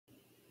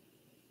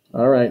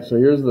All right, so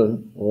here's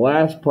the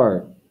last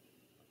part.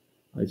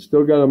 I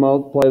still got to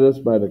multiply this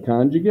by the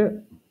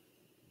conjugate.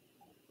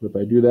 If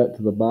I do that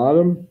to the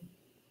bottom,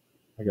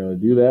 I got to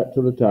do that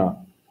to the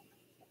top.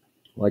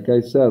 Like I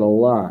said a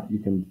lot, you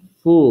can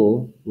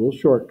fool, a little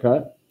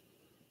shortcut,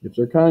 if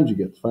they're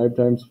conjugates. 5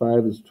 times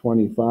 5 is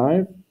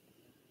 25.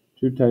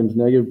 2 times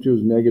negative 2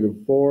 is negative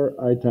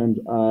 4. I times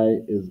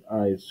I is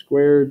I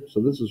squared. So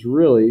this is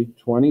really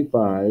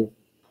 25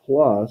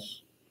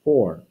 plus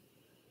 4.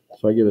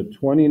 So I get a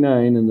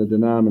 29 in the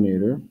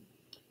denominator.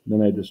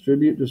 Then I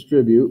distribute,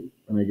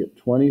 and I get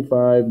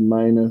 25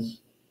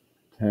 minus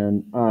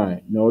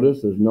 10i.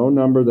 Notice there's no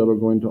number that'll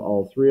go into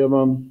all three of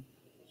them,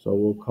 so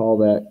we'll call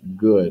that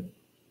good.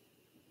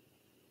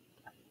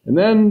 And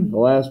then the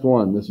last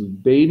one. This is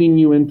baiting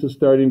you into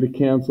starting to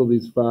cancel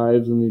these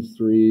 5s and these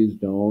 3s.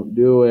 Don't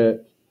do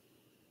it.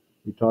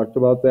 We talked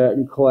about that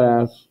in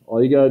class.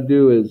 All you got to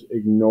do is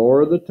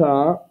ignore the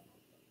top,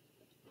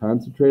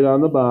 concentrate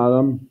on the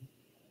bottom,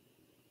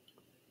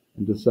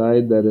 and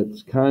decide that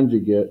its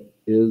conjugate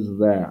is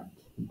that.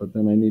 But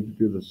then I need to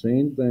do the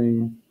same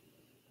thing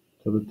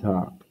to the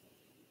top.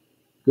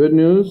 Good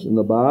news, in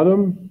the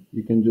bottom,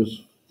 you can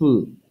just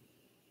flip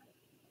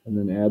and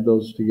then add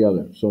those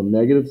together. So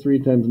negative 3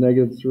 times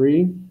negative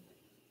 3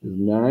 is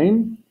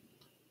 9.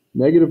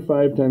 Negative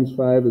 5 times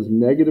 5 is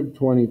negative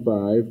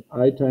 25.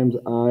 I times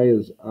I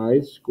is I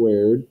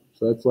squared.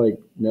 So that's like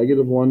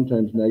negative 1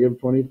 times negative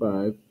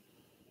 25.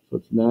 So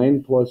it's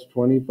 9 plus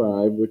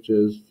 25, which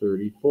is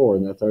 34.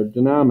 And that's our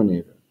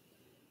denominator.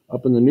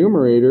 Up in the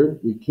numerator,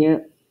 we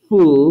can't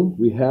fool.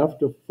 We have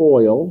to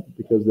FOIL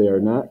because they are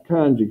not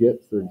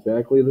conjugates. They're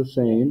exactly the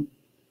same.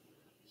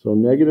 So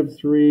negative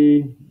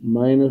 3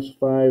 minus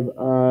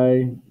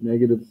 5i,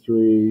 negative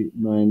 3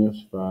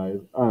 minus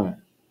 5i.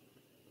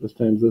 This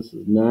times this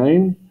is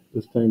 9.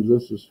 This times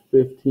this is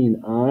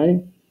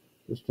 15i.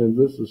 This times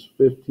this is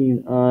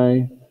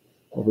 15i.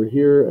 Over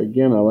here,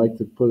 again, I like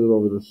to put it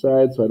over the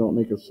side so I don't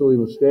make a silly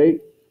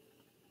mistake.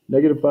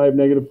 Negative 5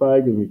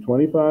 gives me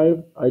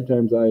 25. I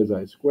times I is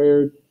I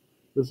squared.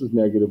 This is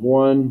negative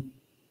 1.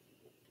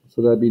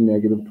 So that'd be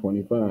negative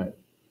 25.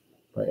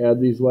 If I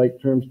add these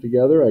like terms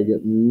together, I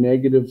get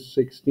negative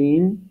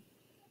 16.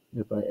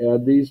 If I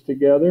add these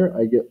together,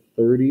 I get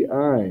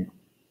 30i.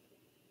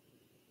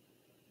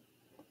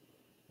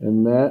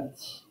 And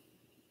that's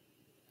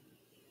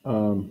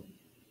all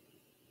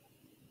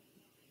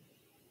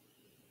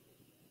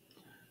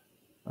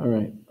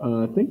right.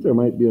 I think there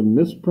might be a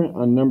misprint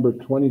on number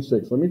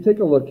 26. Let me take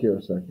a look here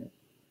a second.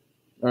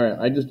 All right,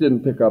 I just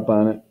didn't pick up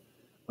on it.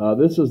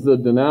 This is the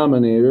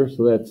denominator,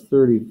 so that's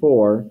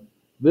 34.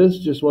 This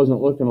just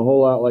wasn't looking a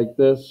whole lot like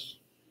this,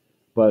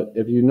 but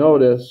if you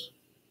notice,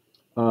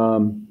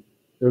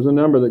 there's a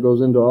number that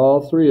goes into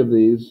all three of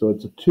these, so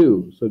it's a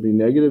 2. So it'd be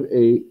negative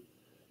 8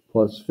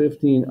 plus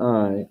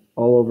 15i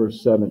all over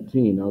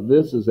 17. Now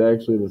this is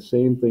actually the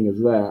same thing as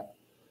that.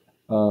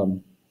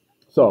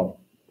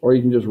 Or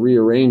you can just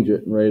rearrange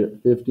it and write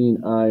it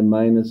 15i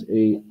minus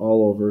 8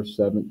 all over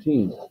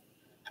 17.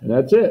 And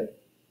that's it.